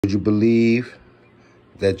Would you believe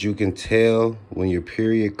that you can tell when your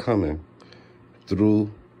period coming through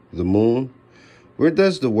the moon? Where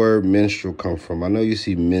does the word menstrual come from? I know you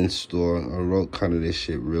see menstrual. I wrote kind of this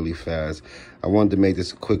shit really fast. I wanted to make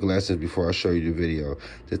this a quick lesson before I show you the video.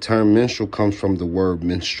 The term menstrual comes from the word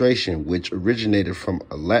menstruation, which originated from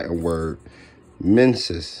a Latin word,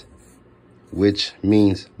 mensis, which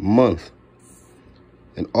means month,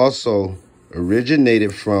 and also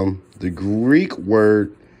originated from the Greek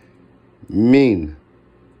word men.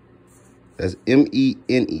 That's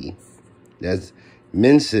M-E-N-E. That's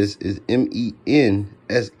mensis is M-E-N-S-I-S.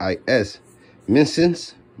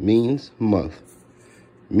 Mensis means month.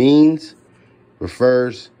 Means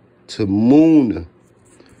refers to moon.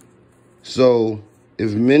 So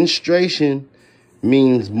if menstruation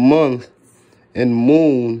means month and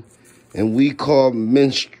moon, and we call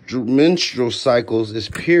menstrual cycles as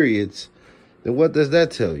periods, then what does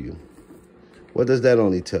that tell you? What does that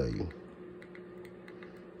only tell you?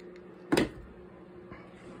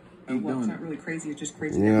 Well, it's not really crazy. It's just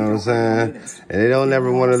crazy. You know what I'm saying? And they don't never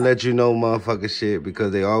want to let you know motherfucker shit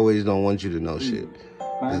because they always don't want you to know shit.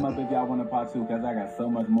 Climb up if y'all want a part 2 because I got so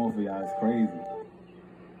much more for y'all. It's crazy.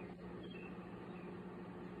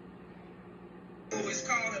 It's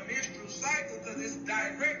called a menstrual cycle because it's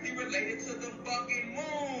directly related to the fucking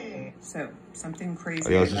moon. So, something crazy.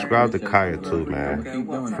 Oh, yo, subscribe to Kaya too, man.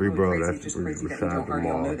 Well, it's not Free really bro, crazy, that's just crazy that you beside don't the already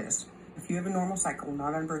all mall. know this. If you have a normal cycle,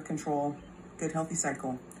 not on birth control, good healthy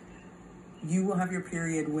cycle, you will have your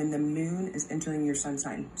period when the moon is entering your sun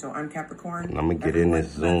sign. So I'm Capricorn. I'm gonna get in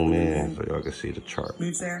this zoom in so y'all can see the chart.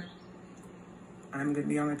 Moon's there. I'm gonna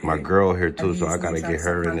be on my period. My girl here too, so I gotta get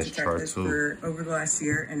her in this chart too. For over the last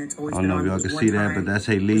year, and it's always I don't know if y'all can see that, but that's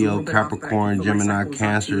a Leo, Capricorn, Gemini,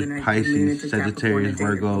 Cancer, Pisces, Sagittarius,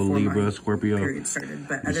 Virgo, Libra, Scorpio. You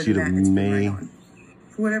see the May.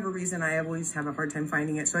 For whatever reason, I always have a hard time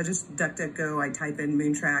finding it, so I just DuckDuckGo. I type in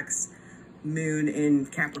moon tracks, moon in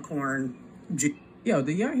Capricorn. Yo,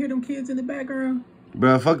 do y'all hear them kids in the background?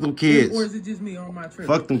 Bro, fuck them kids. Or is it just me on my trip?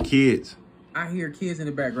 Fuck them kids. I hear kids in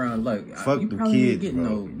the background. Look, fuck them kids,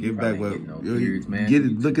 bro. Get back with periods,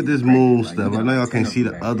 man. Look at this moon stuff. I know y'all can't see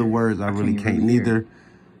the other words. I really can't neither.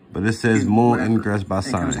 But it says moon ingress by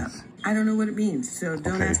signs. I don't know what it means, so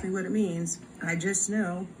don't ask me what it means. I just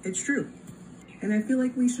know it's true. And I feel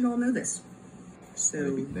like we should all know this.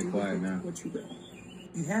 So, Be quiet now. What you will.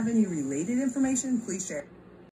 You have any related information? Please share.